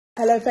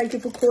Hello, thank you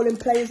for calling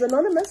Players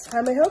Anonymous.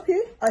 How may I help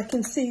you? I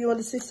can see you on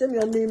the system,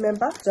 you're a new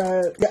member.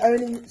 So you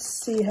only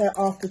see her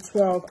after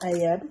 12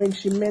 a.m. When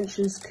she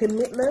mentions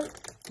commitment,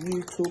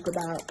 you talk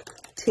about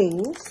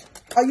things.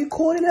 Are you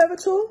calling her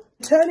at all?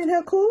 Returning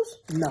her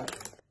calls? No.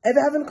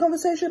 Ever having a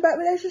conversation about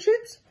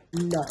relationships?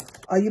 No.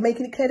 Are you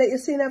making it clear that you're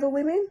seeing other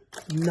women?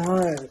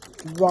 No.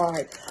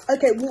 Right.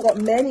 Okay, we've got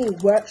many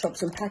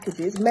workshops and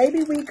packages.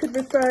 Maybe we could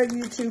refer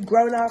you to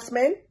grown-ass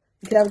men.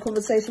 You can have a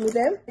conversation with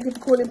them. Thank you for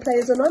calling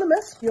Players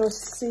Anonymous. You're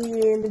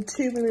seeing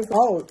two women.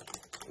 Oh,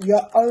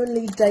 you're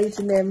only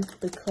dating them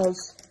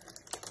because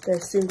they're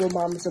single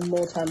mums and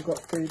more time got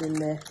food in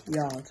their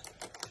yard.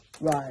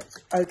 Right.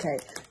 Okay.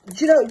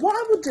 Do you know what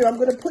I will do? I'm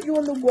going to put you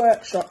on the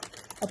workshop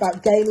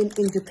about gaining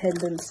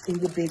independence in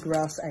your big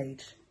ass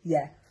age.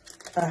 Yeah.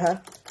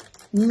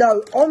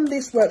 No, on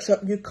this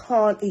workshop, you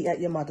can't eat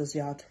at your mother's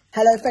yard.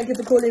 Hello, thank you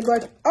for calling.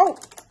 Oh,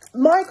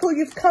 Michael,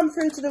 you've come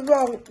through to the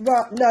wrong...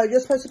 Right, no, you're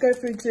supposed to go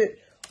through to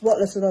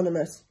Whatless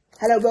Anonymous.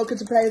 Hello, welcome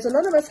to Players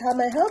Anonymous. How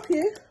may I help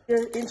you?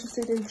 You're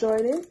interested in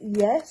joining?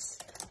 Yes.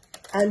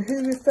 And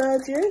who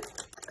referred you?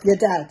 Your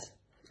dad.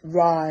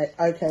 Right,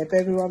 okay,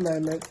 bear with me one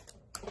moment.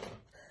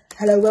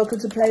 Hello, welcome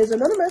to Players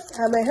Anonymous.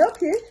 How may I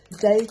help you?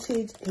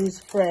 Dated his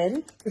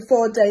friend.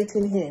 Before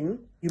dating him,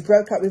 you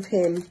broke up with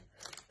him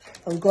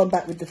and gone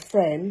back with the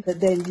friend,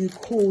 but then you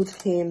called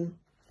him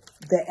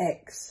the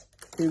ex,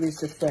 who is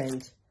the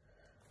friend.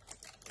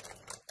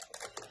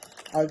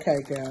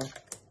 Okay, girl.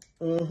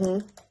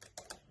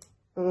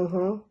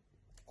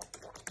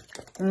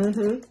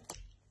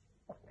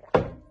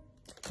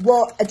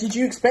 Well, did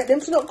you expect them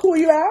to not call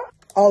you out?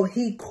 Oh,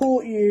 he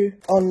caught you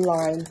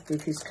online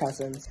with his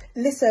cousins.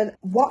 Listen,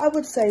 what I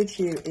would say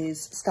to you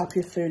is stop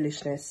your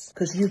foolishness,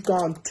 because you've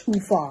gone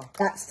too far.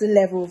 That's the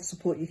level of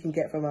support you can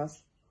get from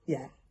us.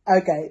 Yeah.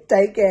 Okay,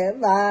 take care.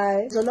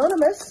 Bye. It's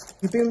Anonymous.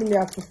 You've been with me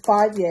for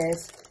 5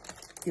 years.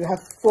 You have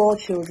 4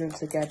 children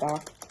together.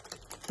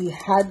 He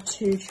had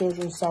 2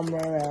 children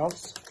somewhere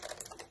else.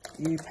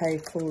 You pay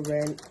full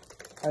rent.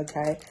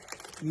 Okay.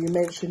 You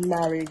mentioned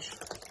marriage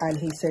and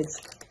he said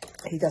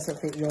he doesn't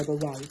think you're the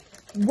one.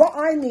 What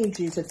I need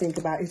you to think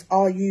about is,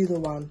 are you the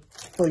one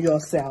for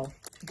yourself?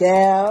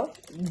 Girl,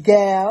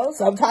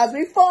 sometimes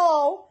we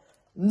fall.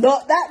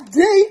 Not that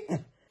deep.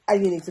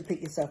 And you need to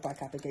pick yourself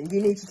back up again.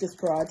 You need to just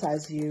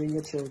prioritise you and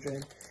your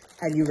children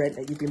and your rent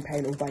that you've been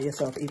paying all by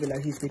yourself, even though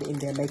he's been in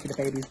there making the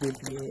babies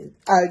with you.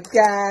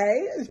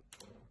 Okay?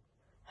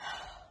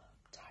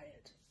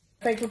 Tired.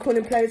 Thank you for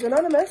calling Players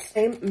Anonymous.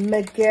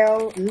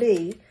 Miguel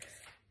Lee.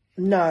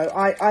 No,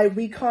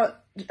 we can't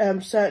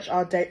search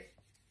our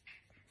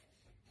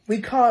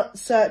We can't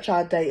search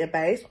our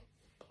database.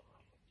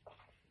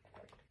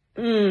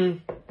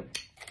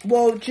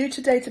 Well, due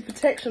to data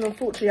protection,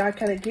 unfortunately, I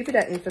cannot give you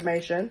that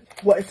information.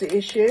 What is the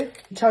issue?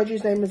 He told you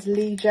his name was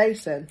Lee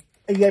Jason.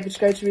 Are you able to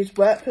go to his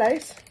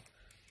workplace?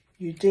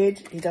 You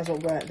did. He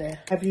doesn't work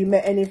there. Have you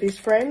met any of his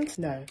friends?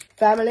 No.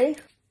 Family?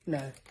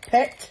 No.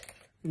 Pet?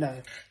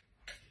 No.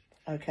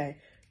 Okay.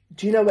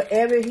 Do you know what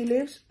area he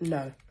lives?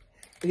 No.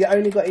 You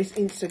only got his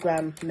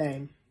Instagram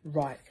name.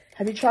 Right.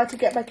 Have you tried to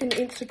get back in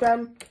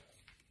Instagram?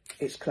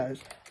 It's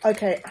closed.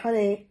 Okay,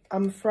 honey,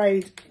 I'm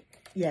afraid...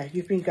 Yeah,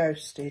 you've been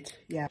ghosted.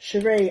 Yeah.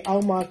 Cherie,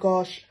 oh my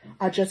gosh.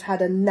 I just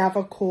had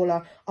another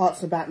caller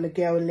ask about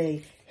Miguel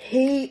Lee.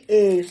 He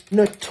is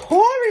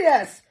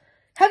notorious.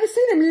 Have you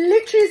seen him?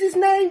 Literally as his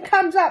name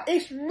comes up,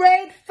 it's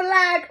red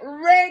flag,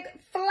 red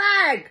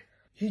flag.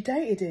 You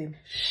dated him?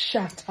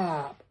 Shut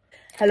up.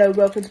 Hello,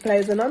 welcome to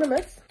Players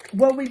Anonymous.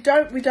 Well, we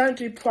don't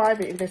do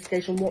private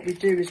investigation. What we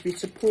do is we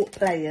support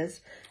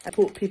players and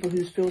support people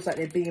who feels like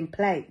they're being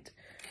played.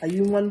 Are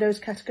you in one of those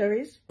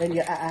categories? When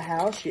you're at a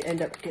house, you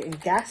end up getting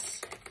gas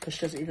because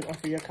she doesn't even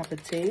offer you a cup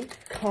of tea.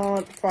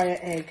 Can't fry an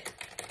egg,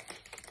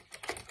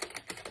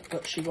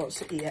 but she wants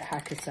to eat at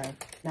Hakkasan.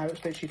 Now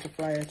expects you to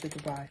fly her to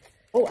Dubai.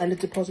 Oh, and a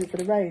deposit for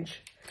the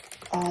range.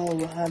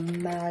 Oh, her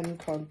man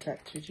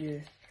contacted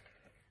you.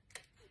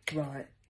 Right.